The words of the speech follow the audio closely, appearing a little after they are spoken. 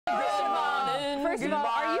First of all,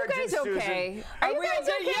 are you guys okay? Are you guys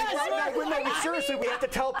okay? Yes. Seriously, we have to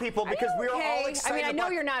tell people because we are all excited. I mean, I know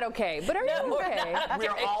you're not okay, but are you okay? We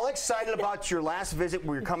are all excited about your last visit.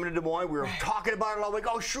 We were coming to Des Moines. We were talking about it all week.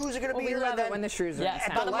 Oh, Shrews are going to be here. We love it when the Shrews are. Yes,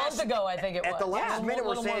 about a month ago, I think it was. At the last minute,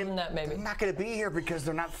 we're more saying than that, maybe. they're not going to be here because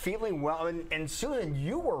they're not feeling well. And Susan,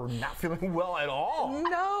 you were not feeling well at all.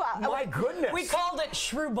 No. My goodness. We called it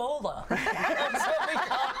Shrewbola. That's what we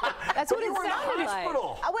called it. That's what it sounded like.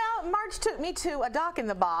 Well, Marge took me to a doc in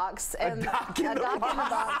the box. And a doc in the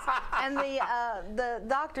box. And the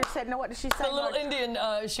doctor said, no, what did she say? The little Indian,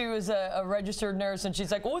 she was a registered nurse, and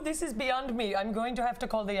she's like, oh, this is beyond me. I'm going to have to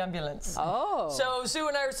call the ambulance. Oh. So Sue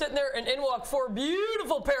and I are sitting there, and in walk 4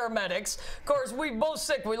 beautiful paramedics. Of course, we both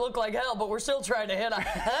sick. We look like hell, but we're still trying to hit on.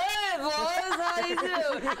 Hey, boys, how you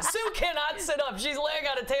doing? Sue cannot sit up. She's laying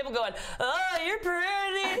on a table going, oh, you're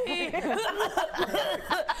pretty.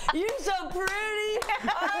 You're so pretty.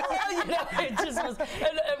 Oh, you know, it just was.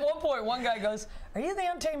 And at one point, one guy goes, are you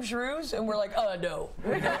the Untamed Shrews? And we're like, no.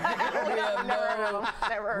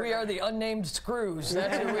 We are the unnamed Screws.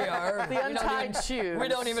 That's who we are. The untied shoes. We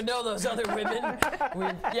don't even know those other women.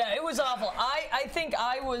 Yeah, it was awful. I think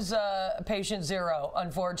I was patient 0,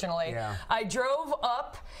 unfortunately. Yeah. I drove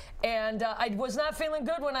up. And I was not feeling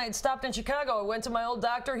good when I had stopped in Chicago. I went to my old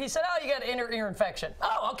doctor. He said, oh, you got an inner ear infection.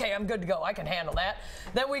 Oh, okay, I'm good to go. I can handle that.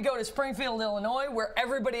 Then we go to Springfield, Illinois, where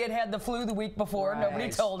everybody had the flu the week before. Right.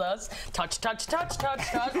 Nobody told us. Touch, touch, touch, touch,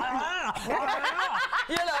 touch.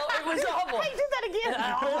 You know, it was awful. Hey, do that again.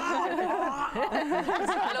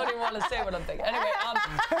 I don't even want to say what I'm thinking. Anyway,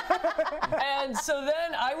 and so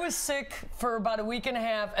then I was sick for about a week and a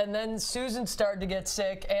half, and then Susan started to get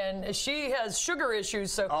sick, and she has sugar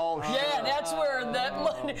issues, so yeah, that's where that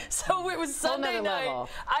money. So it was Sunday night. Level.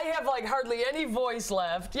 I have like hardly any voice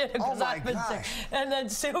left, you know, because I've been sick. And then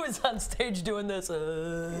Sue was on stage doing this.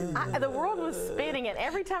 The world was spinning, and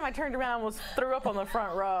every time I turned around, I almost threw up on the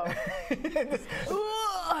front row. So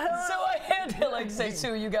I had to like say,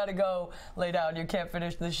 Sue, you got to go lay down. You can't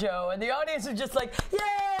finish the show. And the audience was just like, yay!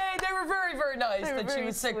 They were very, very nice that she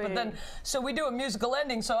was sick. But then, so we do a musical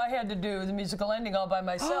ending, so I had to do the musical ending all by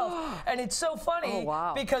myself. And it's so funny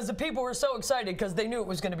because the people were so excited because they knew it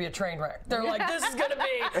was going to be a train wreck. They're like, this is going to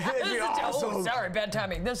be, oh, sorry, bad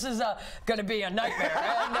timing. This is going to be a nightmare.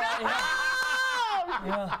 And,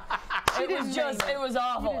 yeah. It was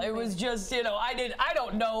awful. It was just, you know, I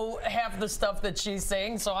don't know half the stuff that she's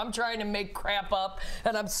saying, so I'm trying to make crap up,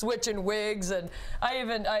 and I'm switching wigs, and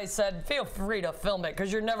I said, feel free to film it,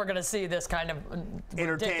 because you're never going to see this kind of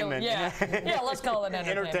entertainment. Yeah, let's call it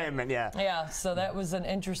entertainment. Entertainment, yeah. Yeah, so that was an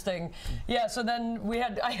interesting, so then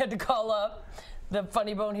I had to call up the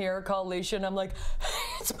funny bone here, call Alicia, and I'm like,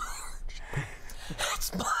 hey, it's Marge.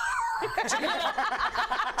 It's Marge.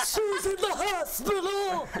 She's in the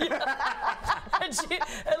hospital. Yeah. And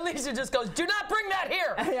Alicia just goes, do not bring that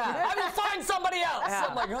here. Yeah. I will find somebody else. Yeah.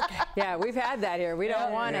 I'm like, okay. Yeah, we've had that here. We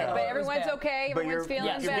don't want it. But everyone's okay. Everyone's feeling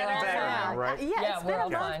better. You're getting better now, right? Yeah, it's been a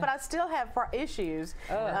month, but I still have issues.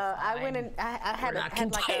 I went and I had like a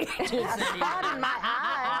spot in my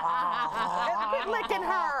eye. Quit licking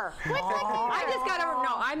her. Quit licking her.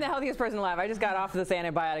 I'm the healthiest person alive. I just got off this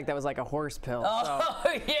antibiotic that was like a horse pill.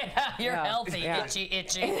 Oh, yeah. You're healthy, itchy.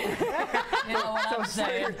 You know what I'm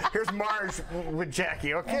saying? Here's Marge with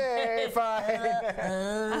Jackie. Okay, fine.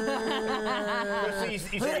 So you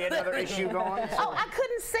said you had another issue going? Oh, I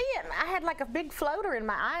couldn't see it. I had like a big floater in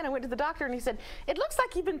my eye, and I went to the doctor, and he said, it looks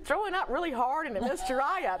like you've been throwing up really hard, and it messed your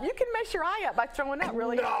eye up. You can mess your eye up by throwing up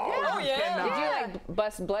really hard. Oh, yeah. Did you like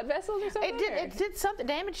bust blood vessels or something? It did something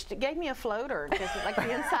damaged. It gave me a floater, because like the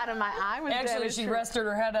inside of my eye was Actually, damaged. she rested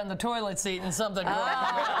her head on the toilet seat and something.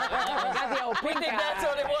 Got the old pink I think that's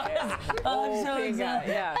what it was.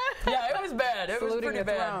 Yeah, it was bad. It was pretty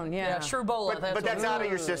bad. Throne, yeah. Shrewbola. But that's out of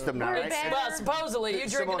your system now, right? Well, supposedly, you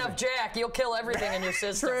drink enough Jack, you'll kill everything in your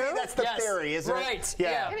system. True. That's the theory, isn't it? Right.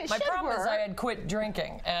 Yeah. My problem is I had quit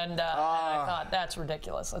drinking, and I thought, that's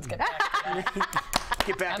ridiculous. Let's get back to that.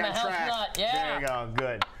 Get back on track. Nut. Yeah. There you go.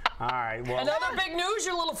 Good. All right. Well. Another big news,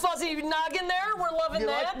 your little fuzzy noggin there. We're loving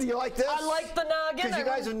that. You like this? I like the noggin. Because you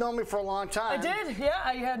guys have known me for a long time. I did. Yeah,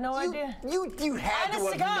 I had no idea. You had to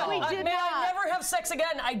have known. We did May not. I never have sex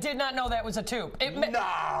again? I did not know that was a tube. No.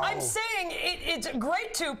 I'm saying it's a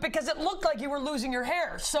great tube because it looked like you were losing your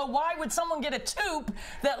hair. So why would someone get a tube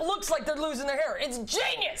that looks like they're losing their hair? It's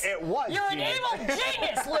genius. It was. You're an evil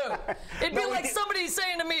genius, Lou. It'd be like somebody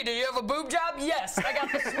saying to me, "Do you have a boob job?" Yes. I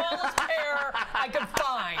got the smallest hair I could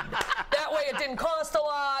find. That way it didn't cost a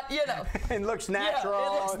lot, you know. It looks natural. Yeah,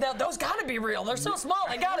 it looks, now, those got to be real. They're so small,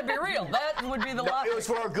 they got to be real. That would be the logic. It was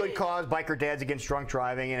for a good cause, Biker Dads Against Drunk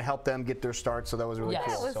Driving, and helped them get their start, so that was really cool.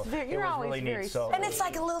 That was So you're it was always really very neat. So And it's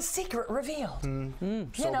like a little secret revealed. You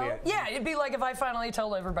so know? be it. Yeah, it'd be like if I finally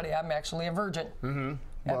told everybody I'm actually a virgin.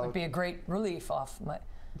 That would be a great relief off my...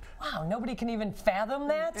 Wow, nobody can even fathom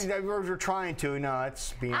that? We're trying to. No,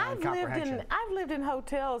 it's beyond comprehension. I've lived in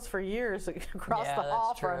hotels for years across Yeah, the hall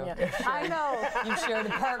that's from you. true. I know. You shared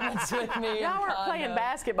apartments with me. Y'all weren't playing condos.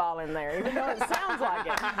 basketball in there, even though it sounds like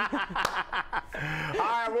it. All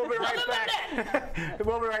right, we'll be right back.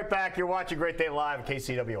 We'll be right back. You're watching Great Day Live at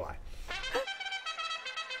KCWI.